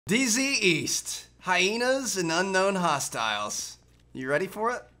DZ East. Hyenas and unknown hostiles. You ready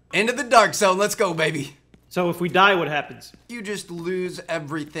for it? Into the dark zone. Let's go, baby. So if we die, what happens? You just lose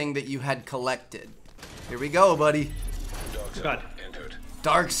everything that you had collected. Here we go, buddy. God.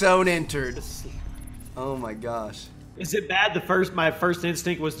 Dark zone entered. Oh my gosh. Is it bad? My first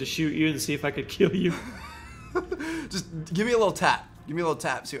instinct was to shoot you and see if I could kill you. Just give me a little tap. Give me a little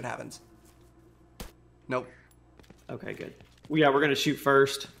tap. See what happens. Nope. Okay, good. Well, yeah, we're gonna shoot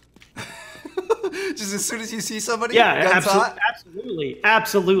first. Just as soon as you see somebody, yeah, guns hot?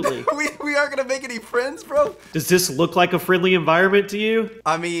 absolutely. we aren't gonna make any friends, bro. Does this look like a friendly environment to you?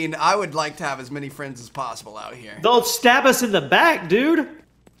 I mean, I would like to have as many friends as possible out here. They'll stab us in the back, dude.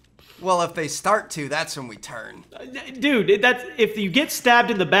 Well, if they start to, that's when we turn. Dude, that's if you get stabbed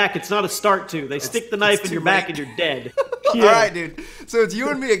in the back, it's not a start to. They stick the knife in your back and you're dead. Yeah. All right, dude. So it's you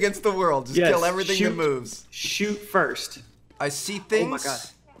and me against the world. Just kill everything that moves. Shoot first. I see things. Oh my god.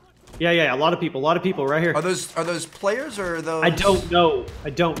 Yeah, a lot of people right here. Are those players or are those? I don't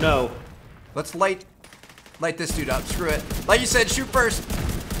know. Let's light this dude up. Screw it. Like you said, shoot first.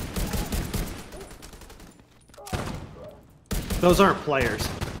 Those aren't players.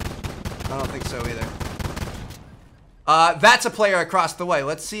 I don't think so either. That's a player across the way.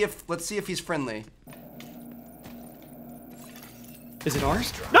 Let's see if he's friendly. Is it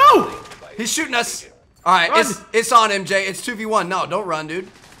ours? No! He's shooting us. All right, it's on MJ. It's 2v1. No, don't run, dude.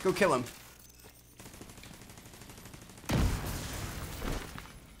 Go kill him.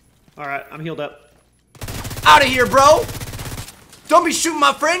 All right, I'm healed up. Out of here, bro. Don't be shooting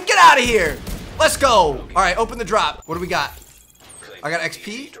my friend. Get out of here. Let's go. All right, open the drop. What do we got? I got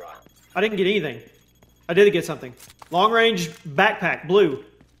XP. I didn't get anything. I did get something. Long range backpack, blue.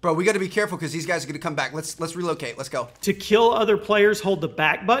 Bro, we got to be careful because these guys are gonna come back. Let's relocate. Let's go. To kill other players, hold the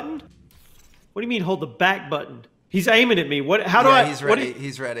back button. What do you mean hold the back button? He's aiming at me. What? How do I? He's ready.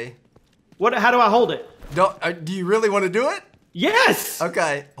 He's ready. What? How do I hold it? Do you really want to do it? Yes.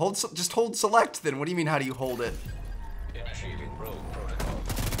 Okay. Just hold select then. What do you mean? How do you hold it? Initiating rogue protocol.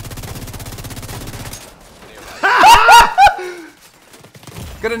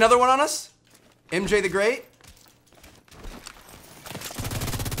 Got another one on us. MJ the Great.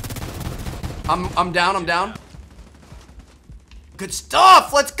 I'm down. I'm down. Good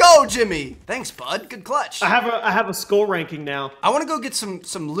stuff. Let's go, Jimmy. Thanks, bud. Good clutch. I have a skull ranking now. I want to go get some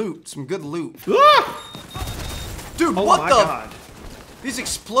loot, some good loot. Ah! Dude, Oh what my the? God. These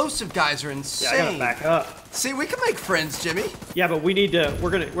explosive guys are insane. Yeah, I gotta back up. See, we can make friends, Jimmy. Yeah, but we need to. We're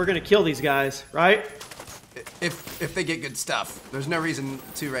gonna kill these guys, right? If they get good stuff. There's no reason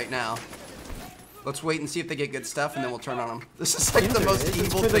to right now. Let's wait and see if they get good stuff, and then we'll turn on them. This is like the most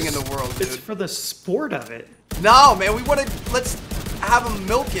evil thing in the world, dude. It's for the sport of it. No, man, let's have them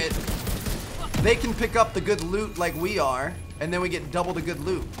milk it. They can pick up the good loot like we are, and then we get double the good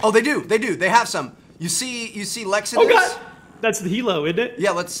loot. Oh, they do. They have some. You see Lex in Oh this? god! That's the helo, isn't it?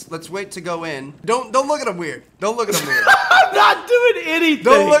 Yeah, let's wait to go in. Don't look at him weird. Don't look at him weird. I'm not doing anything.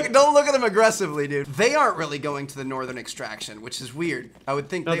 Don't look at them aggressively, dude. They aren't really going to the northern extraction, which is weird. I would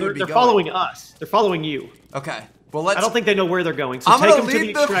think they would be going. They're following us. They're following you. Okay. Well, let's. I don't think they know where they're going, so I'm take gonna them to the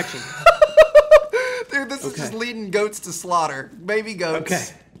lead them. extraction. Dude, this is just leading goats to slaughter. Baby goats. Okay.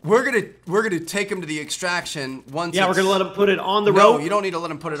 We're gonna take them to the extraction once. Yeah, we're gonna let them put it on the No, rope. you don't need to let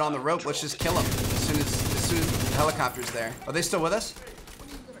them put it on the rope. Let's just kill them as soon as the helicopter's there. Are they still with us?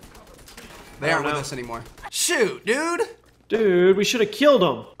 They aren't with us anymore. Shoot, dude. Dude, we should have killed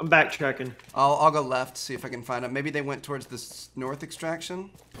them. I'm backtracking. I'll go left, see if I can find them. Maybe they went towards this north extraction.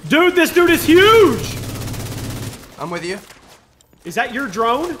 Dude, this dude is huge. I'm with you. Is that your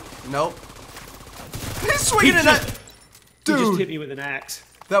drone? Nope. He's swinging it at. He Dude, just hit me with an axe.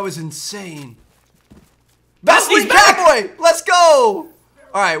 that was insane. Vasily Cowboy, let's go.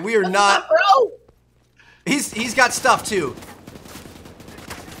 All right, we are not. Bro. He's got stuff too.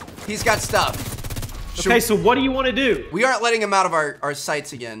 He's got stuff. Okay, so what do you want to do? We aren't letting him out of our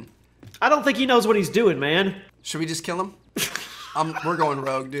sights again. I don't think he knows what he's doing, man. Should we just kill him? We're going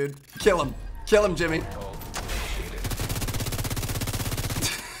rogue, dude. Kill him. Kill him, Jimmy. Nearby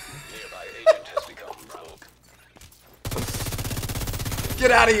agent has become rogue.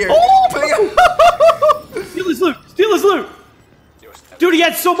 Get out of here. Oh! Steal his loot. Steal his loot. Dude, he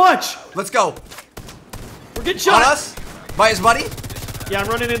had so much. Let's go. We're getting shot. On us? By his buddy? Yeah, I'm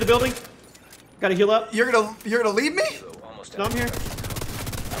running in the building. Gotta heal up. You're gonna leave me? No, I'm here.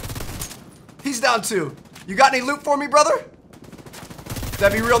 He's down too. You got any loot for me, brother?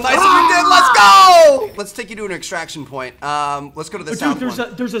 That'd be real nice if you did. Let's go. Let's take you to an extraction point. Let's go to the south Dude,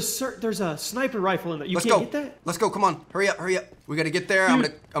 one. there's a sniper rifle in there. You Let's can't go. get that? Let's go. Come on. Hurry up. We gotta get there. I'm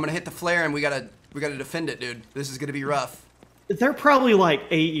gonna hit the flare and we gotta defend it, dude. This is gonna be rough. They're probably like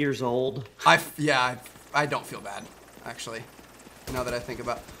 8 years old. Yeah, I don't feel bad, actually. Now that I think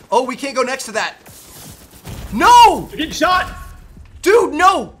about. Oh, we can't go next to that. No! You're getting shot! Dude,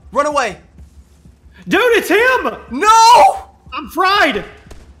 no! Run away. Dude, it's him! No! I'm fried!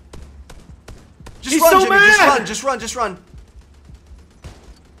 Just He's run, so Jimmy. mad! Just run.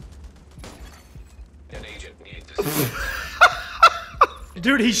 An agent needs to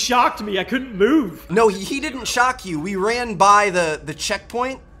Dude, he shocked me. I couldn't move. No, he didn't shock you. We ran by the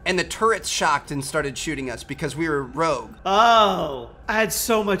checkpoint, and the turrets shocked and started shooting us because we were rogue. Oh, I had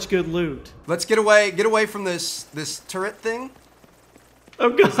so much good loot. Let's get away from this turret thing. Oh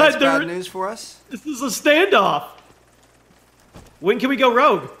god, That's bad dude, news for us. this is a standoff. When can we go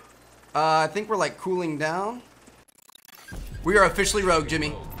rogue? I think we're like cooling down. We are officially rogue,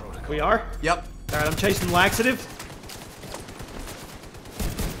 Jimmy. We are? Yep. All right, I'm chasing laxative.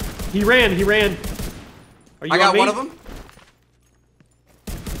 He ran. Are you I got on me? one of them.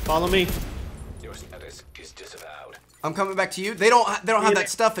 Follow me. Your status is disavowed. I'm coming back to you. They don't have that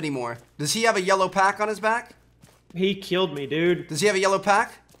stuff anymore. Does he have a yellow pack on his back? He killed me, dude. Does he have a yellow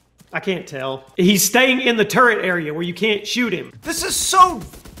pack? I can't tell. He's staying in the turret area where you can't shoot him. This is so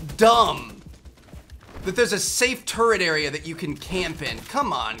dumb. That there's a safe turret area that you can camp in.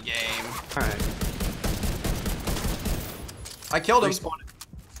 Come on, game. All right. I killed him. Respawn.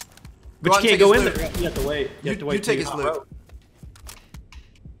 Go But out you and can't take go his in loot. there. You have to wait. You have to wait. You take till his you're loot. rogue.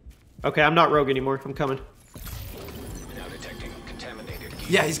 Okay, I'm not rogue anymore. I'm coming. Now detecting contaminated gear.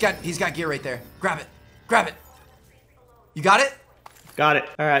 Yeah, he's got gear right there. Grab it. You got it? Got it.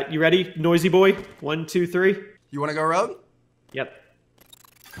 All right, you ready, noisy boy? 1, 2, 3. You want to go rogue? Yep.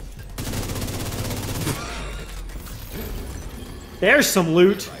 There's some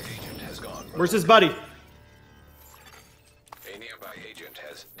loot. Agent has gone rogue. Where's his buddy? A nearby agent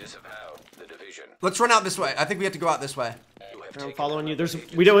has disavowed the division. Let's run out this way. I think we have to go out this way. You have I'm taken following you. down There's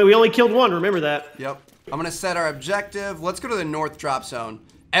agents. we only killed one. Remember that. Yep. I'm gonna set our objective. Let's go to the north drop zone.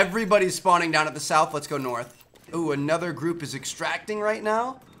 Everybody's spawning down at the south. Let's go north. Ooh, another group is extracting right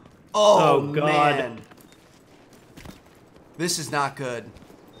now. Oh, Oh, God. man. This is not good.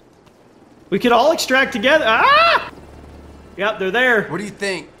 We could all extract together. Ah! Yep, they're there. What do you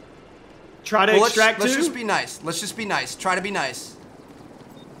think? Try to Well, extract let's too. just be nice. Let's just be nice. Try to be nice.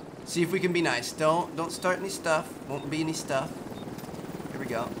 See if we can be nice. Don't start any stuff. Won't be any stuff. Here we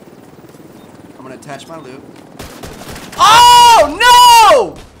go. I'm gonna attach my loot. Oh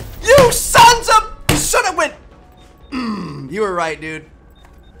no! You sons of! You should have went. You were right, dude.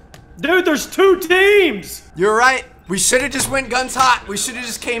 Dude, there's 2 teams. You were right. We should have just went guns hot. We should have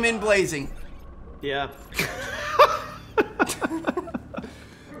just came in blazing. Yeah.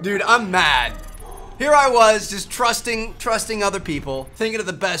 Dude, I'm mad. Here I was, just trusting other people, thinking of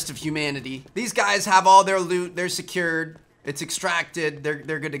the best of humanity. These guys have all their loot, they're secured, it's extracted,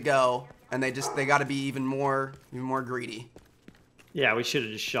 they're good to go, and they got to be even more greedy. Yeah, we should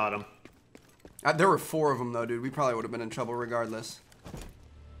have just shot him. There were 4 of them though, dude. We probably would have been in trouble regardless.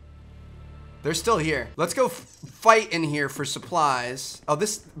 They're still here. Let's go fight in here for supplies. Oh,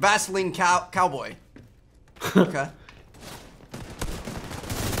 this Vaseline cowboy. Okay.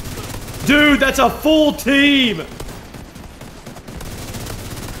 Dude, that's a full team.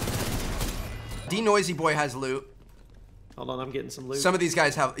 D Noisy Boy has loot. Hold on, I'm getting some loot. Some of these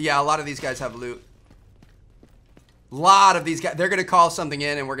guys have, yeah, a lot of these guys have loot. A lot of these guys, they're gonna call something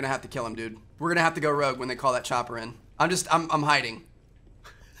in and we're gonna have to kill him, dude. We're gonna have to go rogue when they call that chopper in. I'm hiding.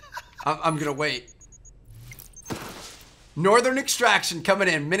 I'm gonna wait. Northern Extraction coming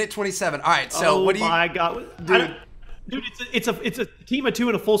in, minute 27. All right, so what do you? Oh my god, dude! It's a team of 2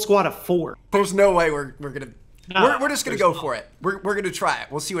 and a full squad of 4. There's no way we're gonna. No, we're just gonna there's go for it. We're gonna try it.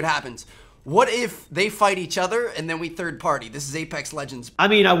 We'll see what happens. What if they fight each other and then we third party? This is Apex Legends. I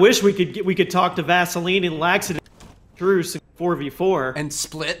mean, I wish we could talk to Vaseline and Laxative through 4v4. And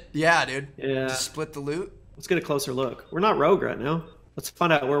split, yeah, dude. Yeah. Just split the loot. Let's get a closer look. We're not rogue right now. Let's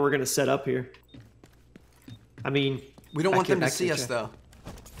find out where we're gonna set up here. I mean, We don't want them to see us check. though.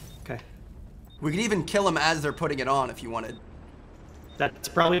 Okay, We could even kill them as they're putting it on if you wanted. that's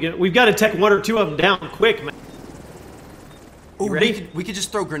probably good. We've got to take 1 or 2 of them down quick, man. Ooh, ready? we could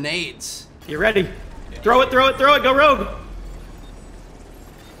just throw grenades. You ready? Throw it! Go rogue!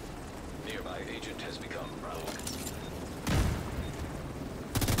 Nearby agent has become rogue.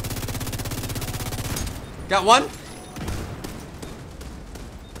 Got one.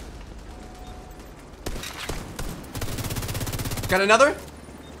 Got another.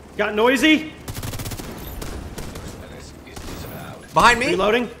 Got noisy. Status is disavowed. Behind me.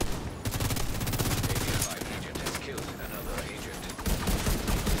 Reloading. A nearby agent has killed another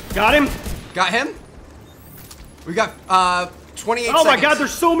agent. Got him. Got him. We got 28 Oh my seconds. god,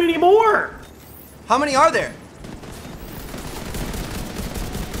 there's so many more! How many are there?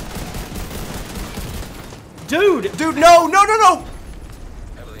 Dude, Dude, no, no, no, no!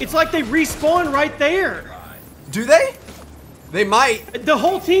 it's like they respawn right there. Do they? They might. The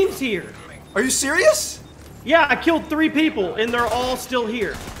whole team's here. Are you serious? Yeah, I killed 3 people, and they're all still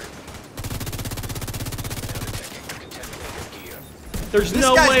here. There's This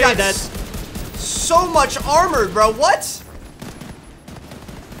no guy's way got that's... so much armor, bro. What?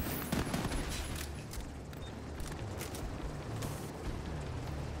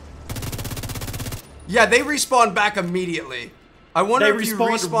 Yeah, they respawn back immediately. I wonder They if you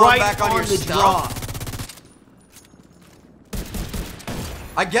respawned respawn right back on on your the stuff.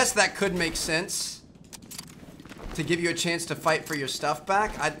 I guess that could make sense. To give you a chance to fight for your stuff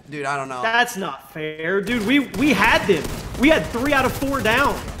back. Dude, I don't know. That's not fair. Dude, we had them. We had 3 out of 4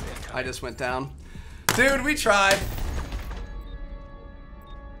 down. I just went down. Dude, we tried.